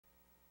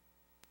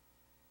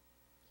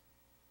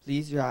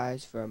Please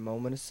rise for a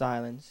moment of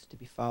silence to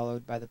be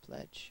followed by the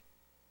pledge.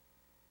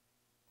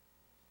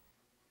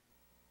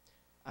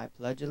 I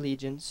pledge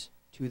allegiance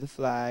to the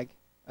flag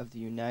of the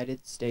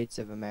United States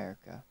of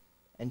America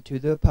and to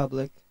the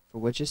republic for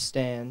which it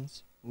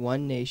stands,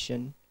 one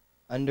nation,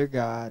 under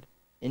God,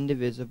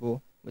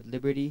 indivisible, with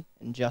liberty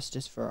and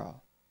justice for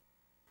all.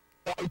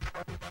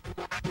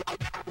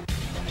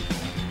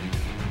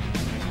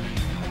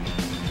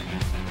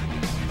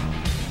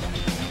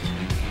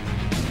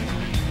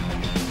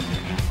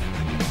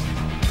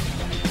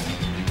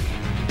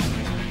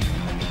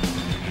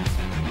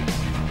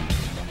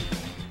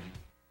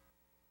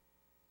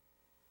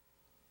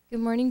 Good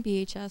morning,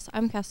 BHS.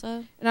 I'm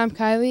Kessa. And I'm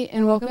Kylie,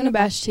 and welcome to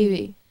Bash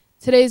TV.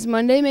 Today is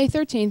Monday, May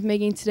 13th,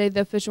 making today the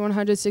official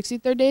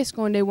 163rd day of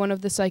school and day 1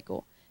 of the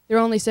cycle. There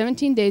are only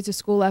 17 days of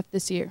school left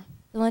this year.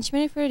 The lunch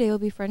menu for today will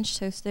be French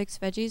toast sticks,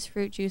 veggies,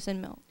 fruit, juice,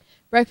 and milk.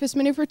 Breakfast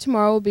menu for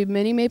tomorrow will be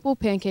mini maple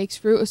pancakes,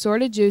 fruit,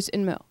 assorted juice,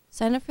 and milk.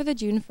 Sign up for the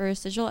June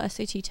 1st digital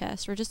SAT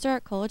test. Register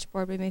at College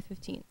Board by May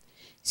 15th.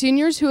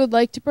 Seniors who would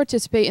like to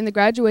participate in the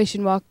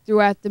graduation walk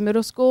throughout the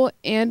middle school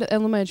and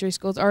elementary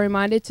schools are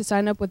reminded to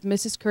sign up with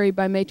Mrs. Curry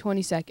by May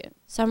 22nd.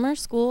 Summer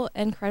school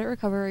and credit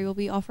recovery will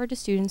be offered to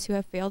students who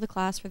have failed a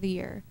class for the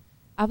year.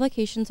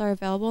 Applications are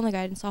available in the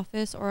guidance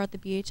office or at the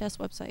BHS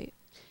website.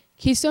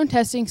 Keystone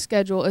testing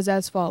schedule is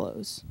as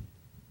follows.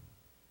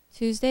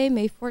 Tuesday,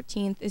 May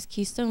 14th is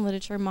Keystone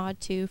Literature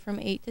Mod 2 from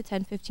 8 to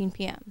 10:15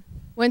 p.m.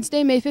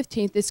 Wednesday, May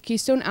 15th is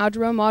Keystone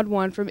Algebra Mod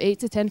 1 from 8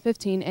 to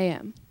 10:15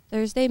 a.m.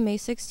 Thursday, May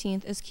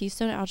 16th is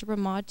Keystone Algebra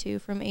Mod 2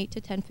 from 8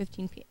 to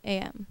 10:15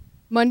 a.m.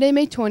 Monday,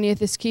 May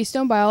 20th is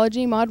Keystone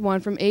Biology Mod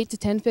 1 from 8 to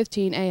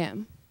 10:15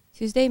 a.m.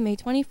 Tuesday, May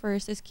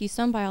 21st is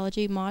Keystone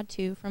Biology Mod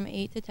 2 from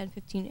 8 to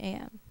 10:15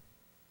 a.m.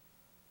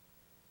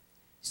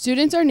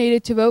 Students are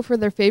needed to vote for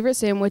their favorite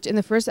sandwich in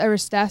the first ever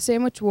staff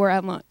sandwich war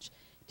at lunch.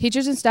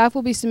 Teachers and staff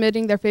will be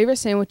submitting their favorite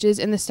sandwiches,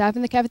 and the staff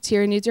in the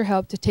cafeteria needs your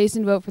help to taste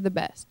and vote for the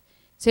best.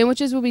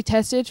 Sandwiches will be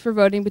tested for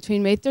voting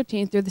between May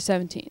 13th through the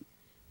 17th.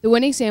 The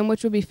winning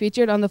sandwich will be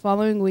featured on the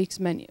following week's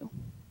menu.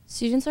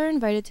 Students are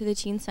invited to the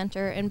Teen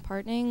Center and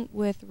partnering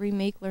with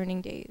Remake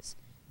Learning Days.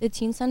 The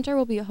Teen Center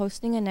will be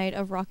hosting a night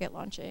of rocket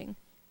launching.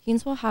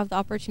 Teens will have the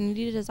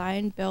opportunity to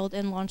design, build,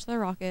 and launch their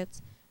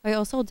rockets by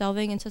also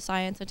delving into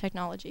science and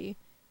technology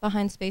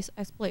behind space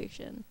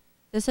exploration.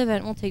 This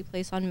event will take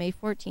place on May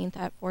 14th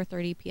at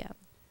 4:30 p.m.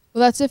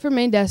 Well, that's it for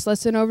Main Desk.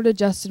 Let's send over to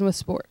Justin with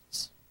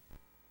sports.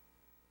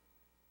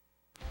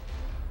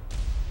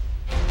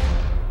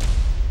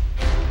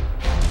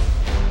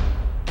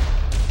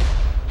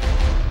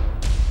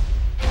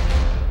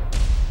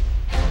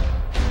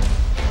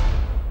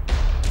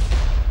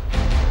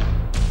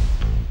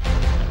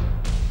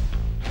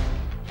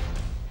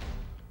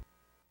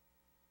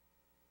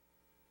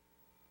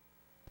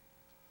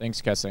 Thanks,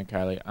 Kessa and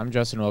Kylie. I'm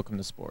Justin. Welcome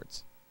to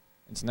sports.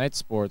 In tonight's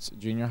sports,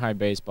 junior high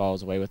baseball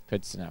is away with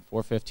Pittston at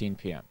 4:15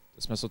 p.m.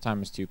 Dismissal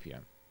time is 2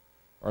 p.m.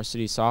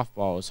 Varsity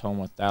softball is home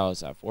with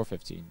Dallas at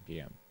 4:15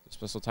 p.m.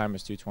 Dismissal time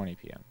is 2:20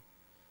 p.m.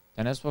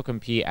 Tennis will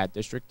compete at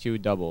District 2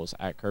 doubles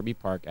at Kirby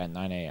Park at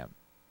 9 a.m.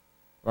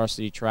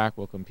 Varsity track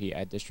will compete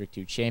at District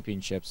 2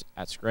 championships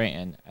at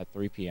Scranton at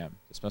 3 p.m.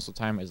 Dismissal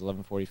time is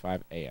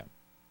 11:45 a.m.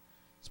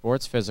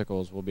 Sports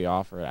physicals will be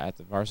offered at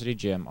the varsity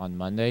gym on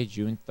Monday,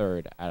 June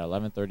 3rd at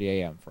 11:30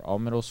 a.m. for all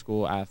middle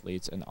school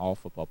athletes and all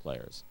football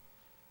players.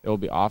 They will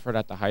be offered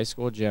at the high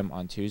school gym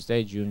on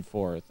Tuesday, June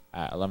 4th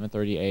at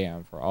 11:30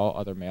 a.m. for all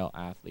other male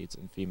athletes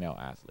and female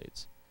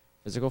athletes.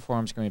 Physical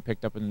forms can be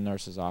picked up in the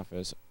nurse's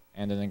office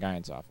and in the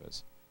guidance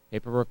office.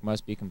 Paperwork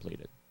must be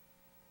completed.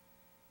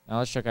 Now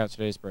let's check out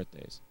today's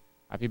birthdays.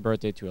 Happy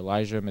birthday to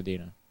Elijah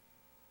Medina.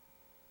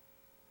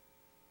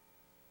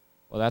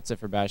 Well, that's it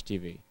for Bash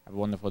TV. Have a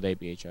wonderful day,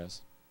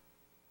 BHS.